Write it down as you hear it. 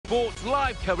Sports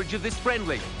live coverage of this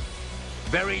friendly.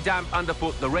 Very damp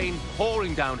underfoot, the rain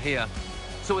pouring down here.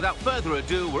 So without further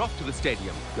ado, we're off to the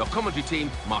stadium. Your commentary team,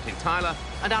 Martin Tyler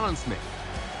and Alan Smith.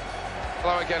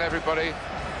 Hello again, everybody.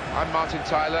 I'm Martin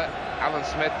Tyler. Alan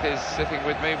Smith is sitting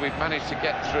with me. We've managed to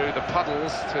get through the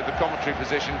puddles to the commentary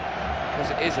position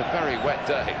because it is a very wet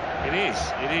day. It is.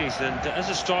 And as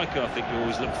a striker, I think you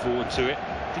always look forward to it.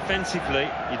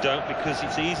 Defensively, you don't, because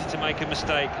it's easy to make a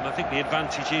mistake, and I think the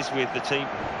advantage is with the team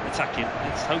attacking.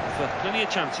 Let's hope for plenty of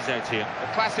chances out here. The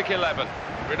classic 11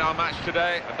 are in our match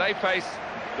today, and they face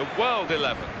the world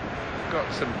 11. We've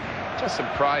got just some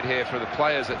pride here for the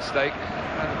players at stake,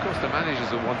 and of course the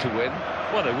managers will want to win.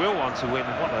 Well, they will want to win,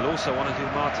 and what they'll also want to do,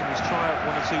 Martin, is try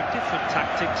out one or two different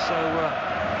tactics, so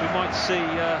we might see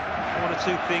one or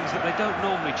two things that they don't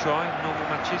normally try in normal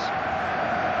matches.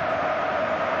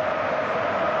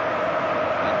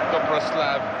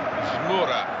 Dobroslav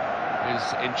Zmura is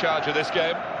in charge of this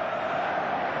game.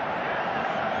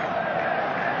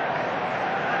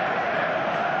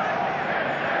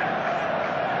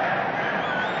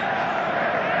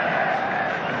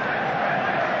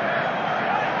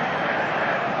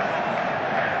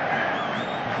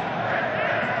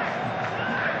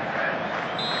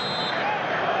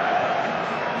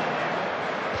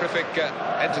 Terrific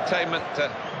entertainment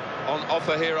on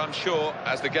offer here, I'm sure,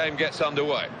 as the game gets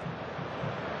underway.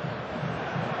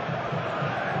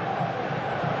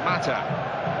 Mata.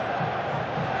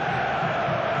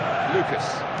 Lucas.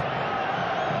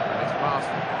 And it's passed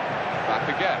back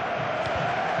again.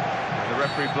 And the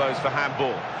referee blows for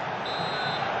handball.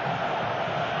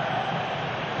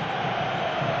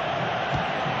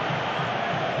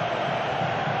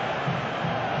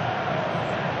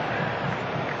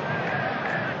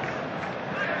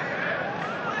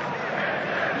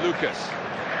 Lucas.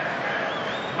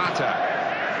 Mata.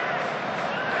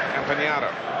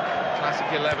 Campagnaro.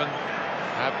 Classic 11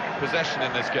 have possession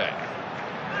in this game.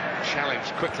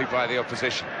 Challenged quickly by the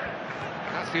opposition.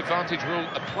 That's the advantage rule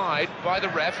applied by the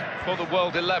ref for the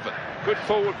world 11. Good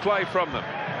forward play from them.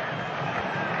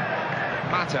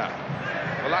 Mata.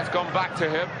 Well, that's gone back to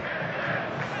him.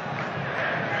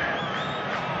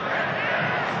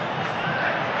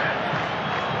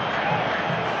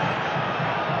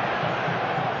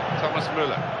 Thomas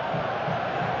Müller.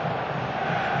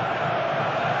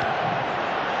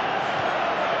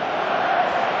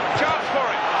 Chance for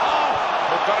it.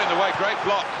 Oh, got in the way. Great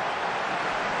block.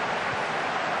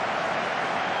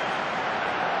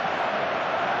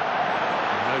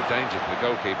 No danger for the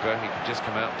goalkeeper. He could just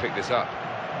come out and pick this up.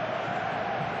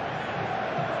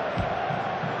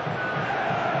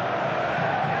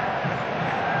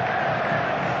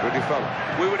 Rudy Fuller.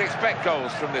 We would expect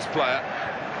goals from this player.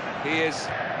 He is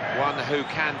one who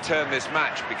can turn this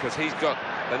match because he's got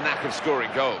the knack of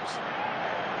scoring goals.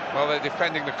 Well, they're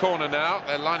defending the corner now.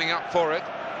 They're lining up for it.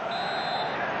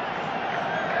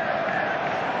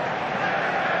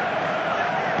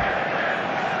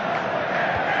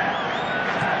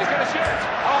 He's going to shoot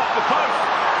off the post.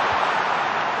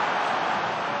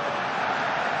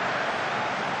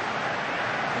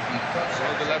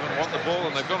 World 11 want the ball,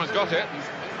 and they've gone and got it.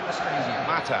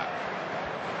 Mata.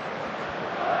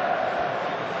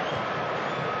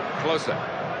 Closer.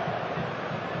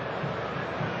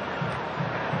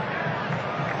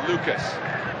 Lucas.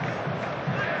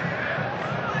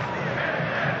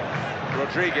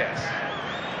 Rodriguez.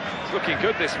 It's looking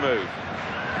good, this move.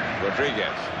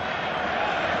 Rodriguez.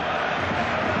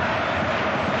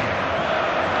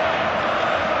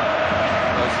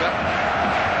 Closer.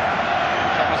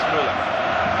 Thomas Müller.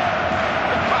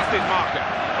 Past his marker.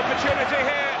 Opportunity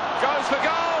here. Goes for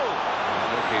goal.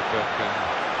 The goalkeeper can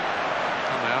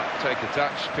come out, take a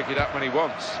touch, pick it up when he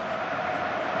wants.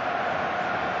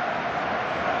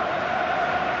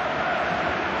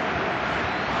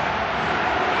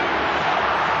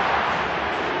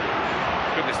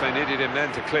 Goodness, they needed him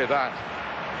then to clear that.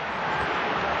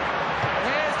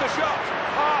 Here's the shot.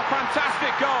 Oh,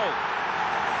 fantastic goal.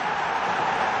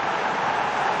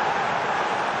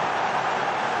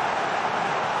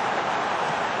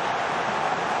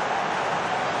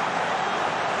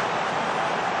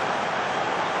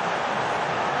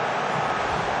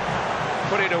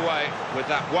 Put it away with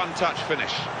that one-touch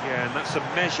finish. Yeah, and that's a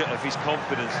measure of his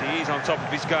confidence. He is on top of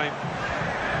his game.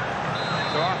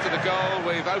 So after the goal,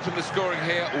 we've opened the scoring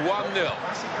here, 1-0.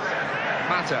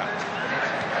 Mata.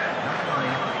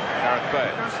 Gareth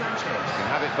Bale. Can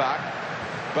have it back.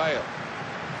 Bale.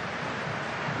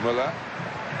 Müller.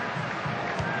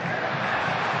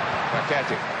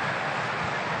 Rakitic.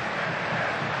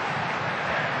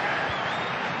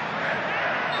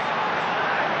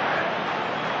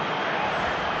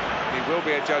 He will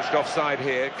will be adjudged offside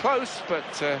here. Close, but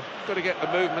got to get the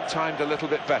movement timed a little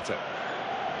bit better.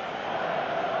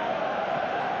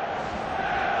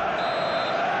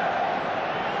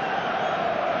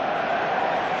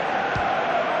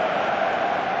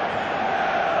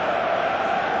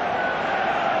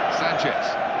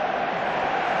 Sanchez.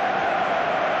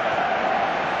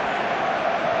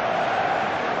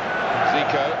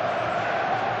 Zico.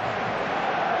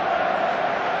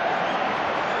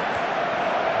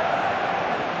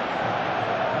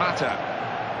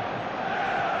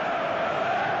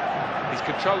 He's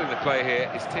controlling the play here.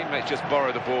 His teammates just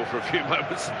borrow the ball for a few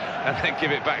moments and then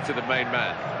give it back to the main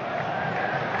man.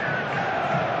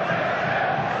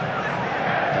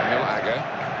 Daniel Agger.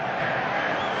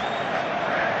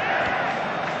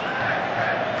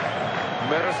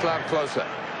 Miroslav Klose.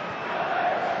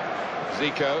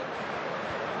 Zico.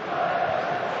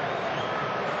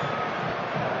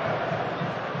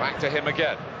 Back to him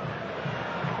again.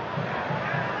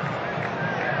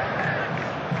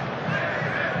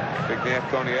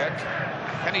 Boniek.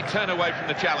 Can he turn away from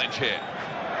the challenge here?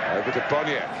 Over to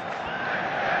Boniek.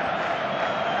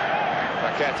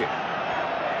 Rakitic.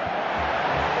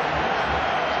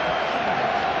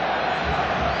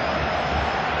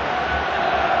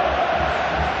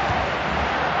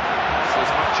 So as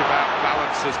much about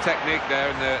balance as technique there,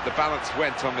 and the balance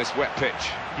went on this wet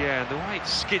pitch. Yeah, and the way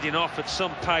it's skidding off at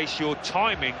some pace, your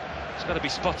timing, it's got to be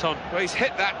spot on. Well, he's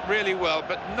hit that really well,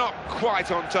 but not quite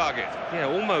on target. Yeah,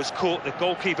 almost caught the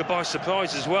goalkeeper by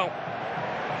surprise as well.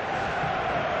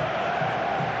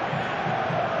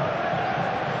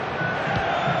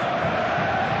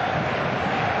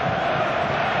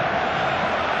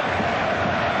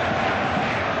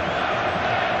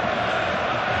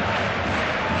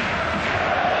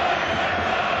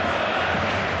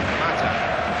 Mata.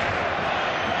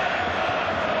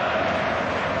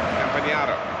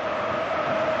 Campagnaro.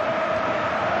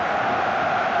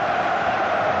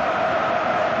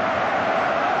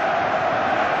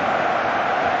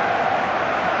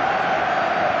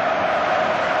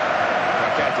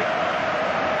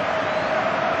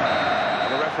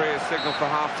 Signal for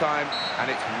half-time, and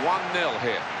it's 1-0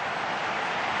 here.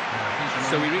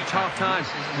 So we reach half-time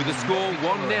with the score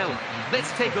 1-0. Let's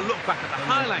take a look back at the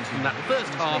highlights from that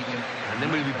first half, and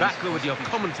then we'll be back with your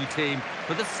commentary team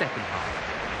for the second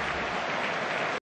half.